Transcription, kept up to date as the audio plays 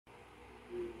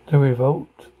The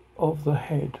Revolt of the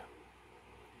Head.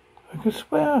 I could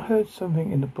swear I heard something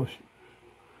in the bushes.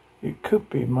 It could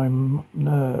be my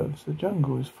nerves. The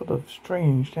jungle is full of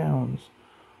strange sounds.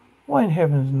 Why in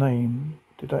heaven's name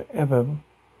did I ever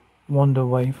wander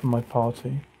away from my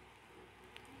party?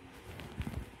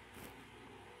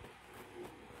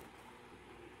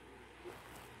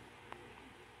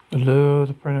 The lure of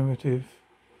the primitive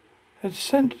had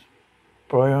sent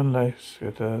Brian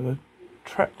LASKER to the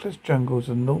trackless jungles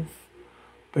of North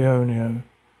Borneo.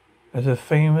 As a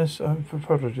famous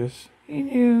anthropologist, he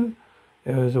knew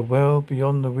there was a world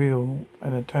beyond the real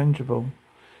and the tangible,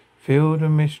 filled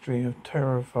with mystery of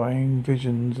terrifying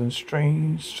visions and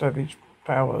strange savage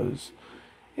powers.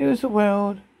 It was the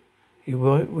world he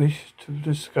wished to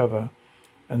discover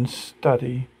and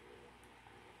study.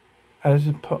 As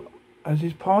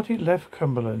his party left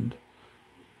Cumberland,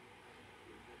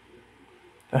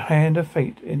 the hand of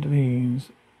fate intervenes,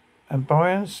 and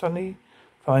Brian suddenly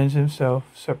finds himself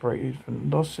separated and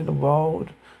lost in a wild,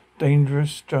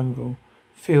 dangerous jungle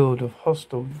filled with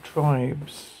hostile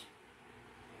tribes.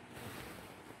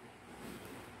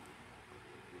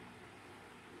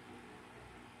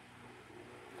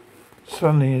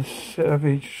 Suddenly a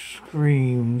savage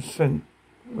scream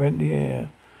rent the air.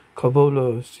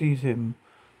 Cobolo sees him.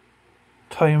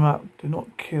 Tie him up, do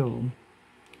not kill.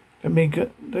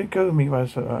 Let go of me,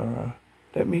 Razara.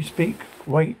 Let me speak,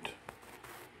 wait.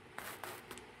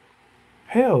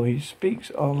 Hell, he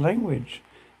speaks our language.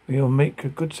 We will make a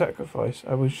good sacrifice.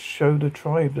 I will show the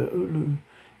tribe that Ulu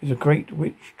is a great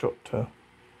witch doctor.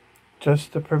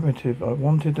 Just the primitive I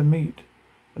wanted to meet,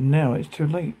 and now it's too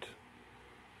late.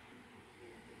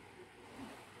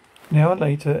 An hour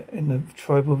later, in the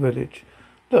tribal village.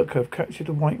 Look, I've captured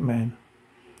a white man.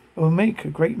 It will make a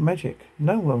great magic.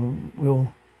 No one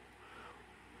will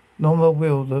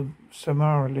the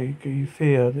summarily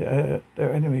fear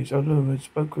their enemies. Ulu had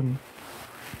spoken.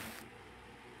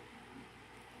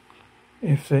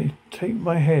 If they take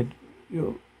my head,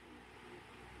 your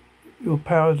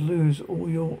powers you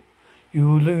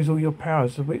will lose all your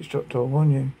powers. The witch doctor will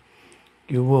warn you.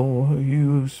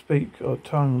 You speak our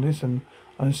tongue. Listen,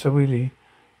 I'm Sawili.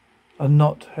 Are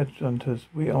not headhunters.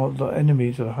 We are the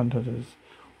enemies of the hunters.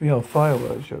 We are fire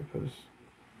worshippers.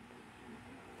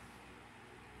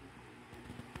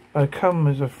 I come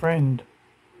as a friend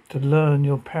to learn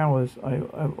your powers.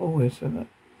 I'm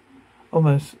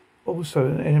almost also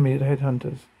an enemy of the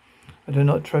headhunters. I do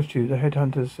not trust you. The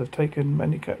headhunters have taken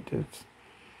many captives.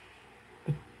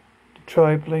 The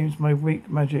tribe blames my weak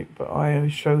magic, but I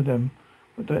show them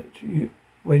that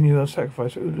when you are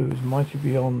sacrificed, Ulu is mighty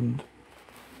beyond.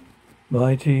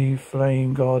 Mighty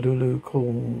flame god Ulu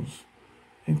calls.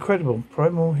 Incredible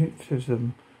primal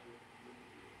hypnotism.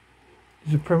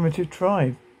 It's a primitive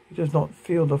tribe. He does not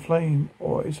feel the flame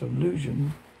or its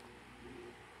illusion.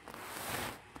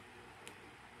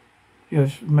 Your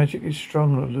magic is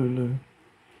strong, Lulu.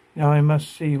 Now I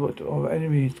must see what our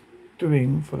enemy is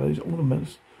doing for those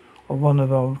ornaments of one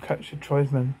of our captured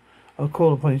tribesmen. I'll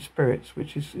call upon his spirits,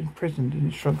 which is imprisoned in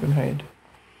his shrunken head.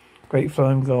 Great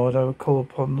flame god, I will call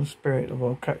upon the spirit of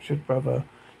our captured brother,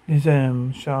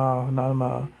 Nizam Shah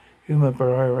Nama Huma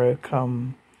Barara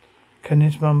come. Can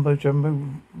this mumbo jumbo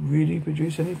really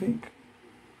produce anything?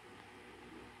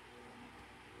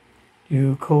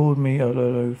 You called me,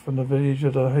 Ololo, from the village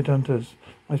of the headhunters.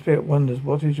 My spirit wonders,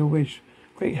 what is your wish?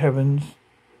 Great heavens,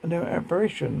 and their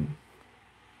apparition.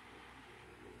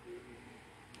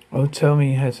 Oh, tell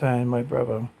me, Hassan, my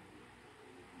brother.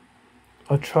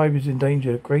 Our tribe is in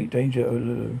danger, great danger,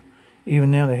 Ololo. Even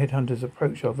now the headhunters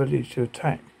approach our village to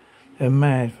attack. They're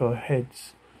mad for our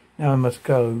heads. Now I must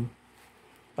go.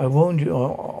 I warned you,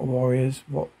 warriors,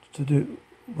 what to do.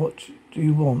 What do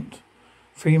you want?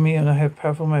 Free me, and I have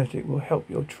powerful magic. Will help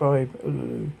your tribe,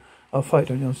 Ulu. I'll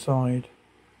fight on your side.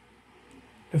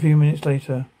 A few minutes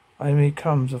later, our enemy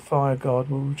comes. A fire guard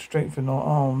will strengthen our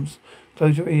arms.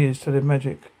 Close your ears to the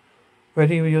magic.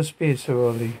 Ready with your spears, Sir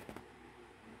Ollie.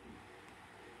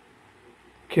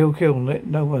 Kill, kill. Let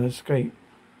no one escape.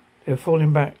 They're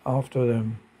falling back after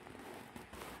them.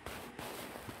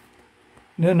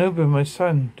 No, my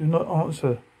son, do not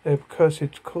answer their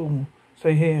cursed call.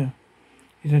 Stay here.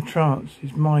 He's in a trance.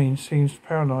 His mind seems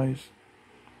paralyzed.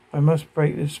 I must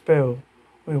break this spell.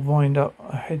 We'll wind up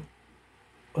on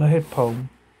a head pole.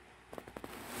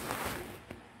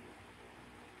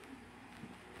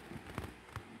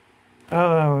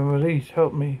 Ah, I'm released.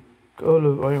 Help me.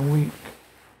 Golo, I am weak.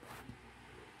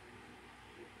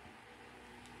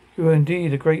 You are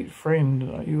indeed a great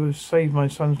friend. You have saved my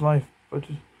son's life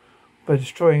by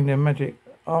destroying their magic.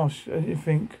 Ask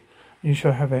anything, and you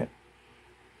shall have it.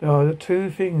 There are the two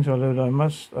things,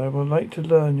 Olulu. I would like to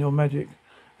learn your magic,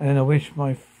 and I wish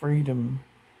my freedom.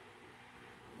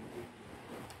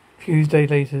 A few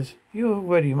days later, you have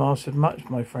already mastered much,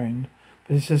 my friend.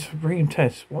 But it's a supreme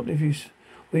test. What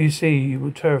will you see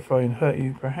will terrify and hurt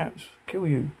you, perhaps kill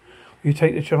you? Will you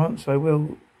take the chance? I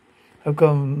will have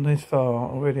gone this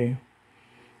far already.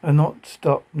 And not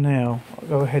stop now. I'll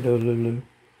go ahead, Olulu.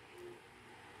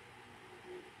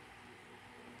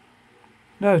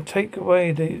 No, take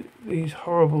away these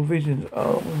horrible visions.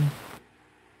 Oh,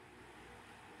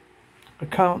 I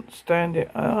can't stand it.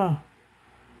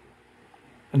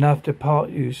 Enough to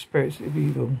part you, spirits of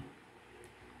evil.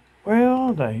 Where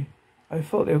are they? I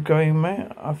thought they were going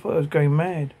mad. I thought I was going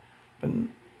mad,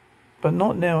 but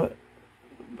not now.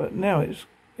 But now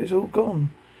it's all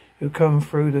gone. You've come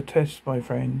through the test, my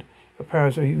friend. Your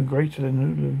powers are even greater than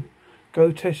Lulu.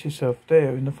 Go test yourself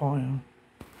there in the fire.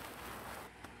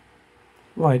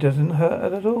 Why, it doesn't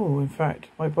hurt at all. In fact,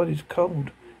 my body's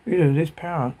cold. Really, this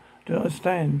power, I do not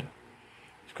understand.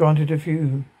 It's granted to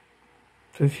few,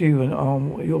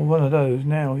 and you're one of those.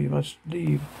 Now you must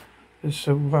leave this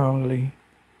so violently.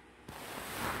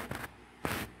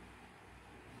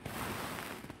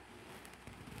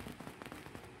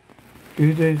 A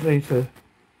few days later,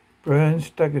 Brian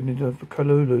staggered into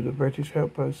Kalulu, the British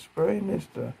outpost. Brian,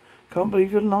 mister, can't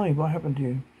believe you're alive. What happened to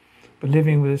you? But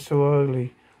living with a so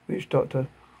ugly witch doctor,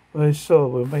 what I saw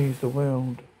will amaze the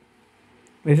world.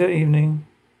 Later evening,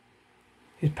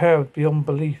 his power was beyond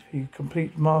belief. He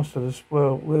complete master of the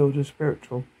world of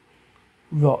spiritual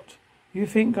rot. You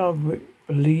think I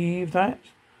believe that?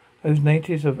 Those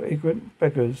natives are ignorant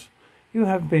beggars. You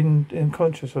have been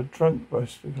unconscious or drunk,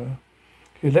 Westerger.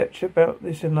 If you lecture about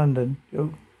this in London,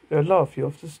 they'll laugh you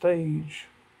off the stage.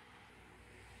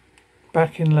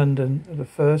 Back in London, at the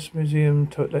first museum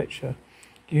lecture,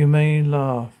 you may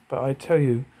laugh, but I tell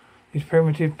you, these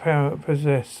primitive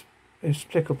possess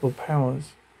inexplicable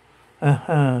powers.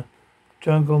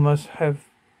 Jungle must have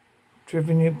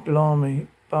driven you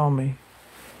balmy.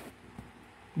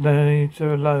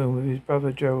 Later alone with his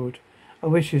brother Gerald. I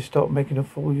wish you'd stop making a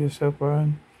fool of yourself,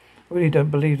 Brian. I really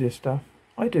don't believe this stuff.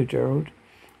 I do, Gerald.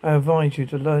 I advise you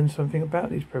to learn something about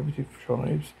these primitive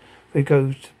tribes. If we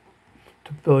go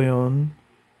to Boyon,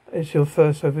 it's your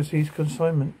first overseas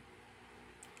consignment.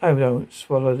 Oh, don't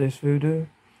swallow this voodoo.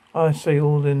 I say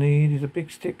all they need is a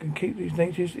big stick and keep these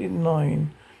natives in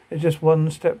line. They're just one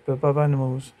step above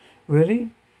animals.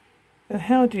 Really? And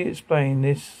how do you explain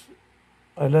this?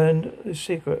 I learned the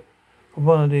secret from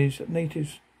one of these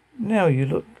natives. Now you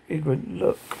look ignorant.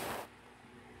 Look.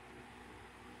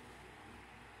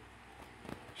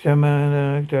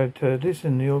 Shaman,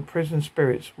 listen, your prison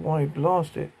spirits. Why,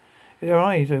 blast it. Their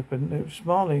eyes open. They're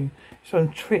smiling.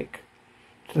 Some trick.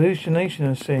 Hallucination,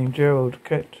 I'm saying. Gerald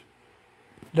kept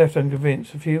left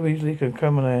unconvinced. A few weeks later in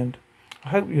Cumberland. I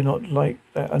hope you're not like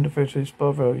that unofficial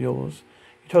brother of yours.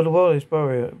 He told the wildest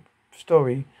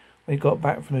story when he got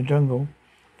back from the jungle.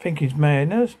 I think he's mad.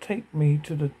 Now take me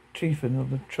to the chieftain of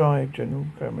the tribe, General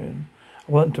Cameron.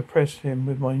 I want to press him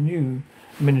with my new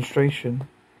administration.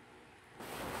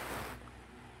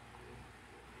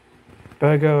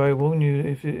 Bago, I warn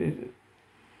you,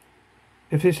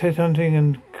 if this headhunting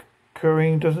and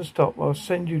currying doesn't stop, I'll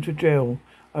send you to jail.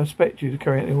 I expect you to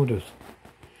carry out the orders.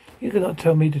 You cannot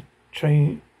tell me to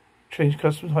change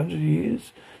customs hundreds of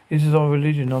years. This is our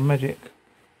religion, our magic.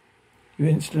 You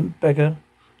insolent beggar.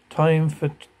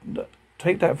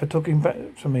 Take that for talking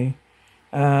back to me.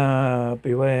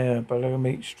 Beware, but I'll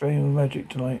meet strange magic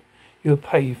tonight. You'll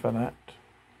pay for that.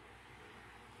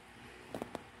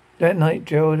 That night,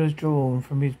 Gerald was drawn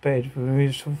from his bed with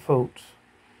miserable thoughts.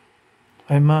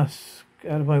 I must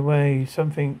get out of my way.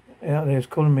 Something out there is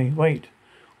calling me. Wait,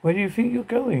 where do you think you're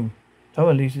going? No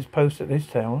one leaves his post at this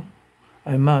tower.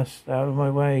 I must out of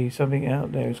my way. Something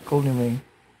out there is calling me.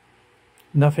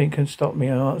 Nothing can stop me.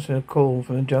 I answer a call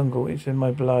from the jungle. It's in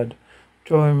my blood,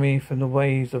 drawing me from the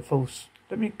ways of false.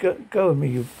 Let me go with me,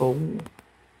 you fool.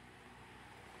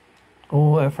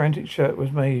 Oh, a frantic shirt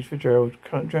was made for Gerald.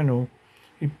 General,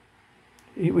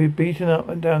 we've beaten up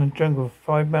and down the jungle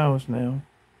for 5 miles now.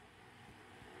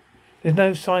 There's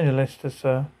no sign of Lester,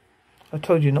 sir. I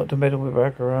told you not to meddle with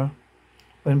Agra.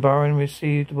 When Byron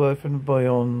received word from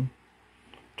Boyon,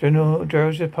 General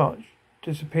Gerald's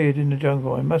disappeared in the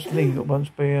jungle. I must leave at once,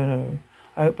 BORNEO.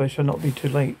 I hope I shall not be too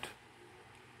late.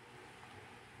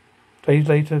 Days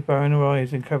later, Baron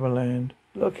arrives in Cumberland.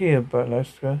 Look here,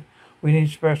 LASKER. We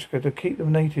need LASKER to keep the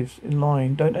natives in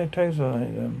line. Don't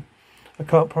exonerate them. I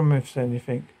can't promise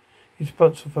anything. He's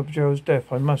responsible for Gerald's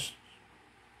death. I want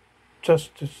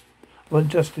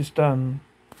justice done.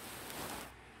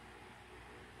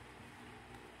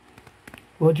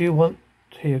 What do you want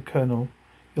here, Colonel?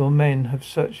 Your men have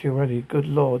searched you already. Good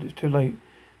Lord, it's too late.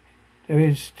 There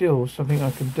is still something I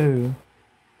can do.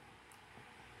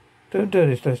 Don't do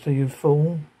this, Lester, you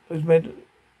fool. Those men...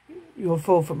 You're a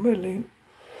fool for meddling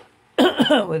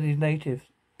with these natives.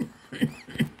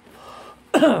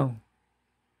 I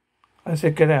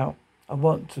said, get out. I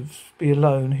want to be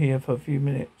alone here for a few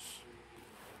minutes.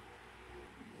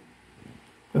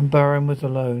 When Baron was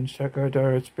alone,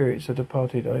 Sakradara's spirits had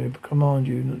departed. I command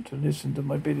you not to listen to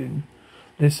my bidding.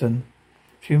 Listen.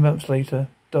 A few months later,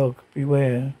 dog,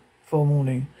 beware. Before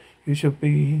morning,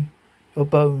 your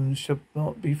bones shall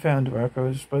not be found, Baraka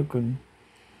has spoken.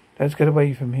 Let's get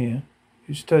away from here.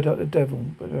 You stirred up the devil,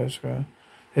 but LASKER.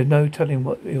 There's no telling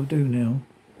what he'll do now.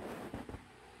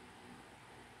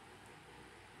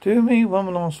 Do me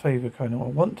one last favour, Colonel. I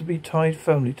want to be tied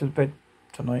firmly to the bed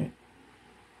tonight.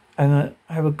 And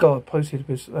I have a guard posted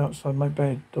outside my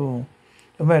bed door.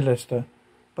 You're mad, Lester.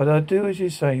 But I do as you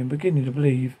say. I'm beginning to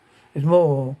believe there's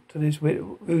more to this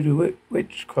voodoo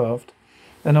witchcraft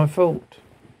than I thought.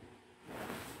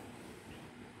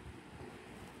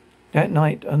 That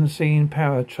night, unseen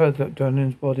power trod up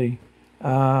Donan's body.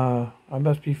 I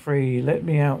must be free. Let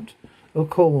me out. A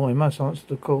call. I must answer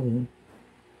the call.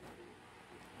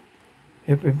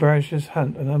 It embarrasses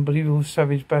hunt. An unbelievable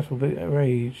savage battle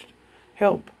raged.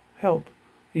 Help! Help!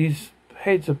 These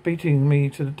heads are beating me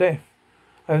to the death.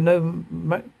 I have no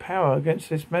power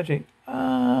against this magic.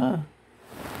 When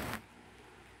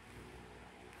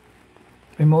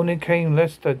morning came,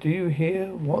 Lester, do you hear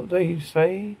what they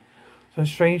say? Some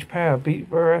strange power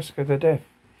beat LASKER to death.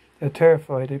 They're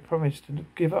terrified. They promised to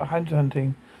give up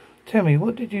hunting. Tell me,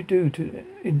 what did you do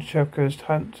in Chucker's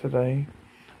hunt today?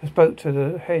 I spoke to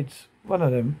the heads. One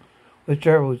of them was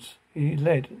Gerald's. He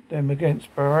led them against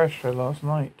LASKER last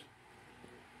night.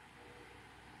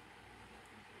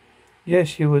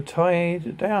 Yes, you were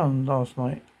tied down last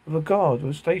night. The guard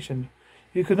was stationed.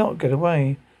 You could not get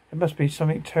away. There must be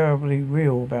something terribly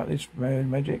real about this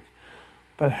magic.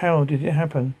 But how did it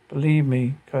happen? Believe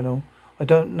me, Colonel, I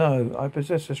don't know. I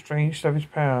possess a strange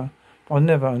savage power, but I'll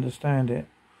never understand it.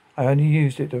 I only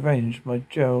used it to avenge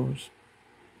Gerald's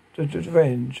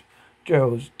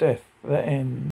death. The end.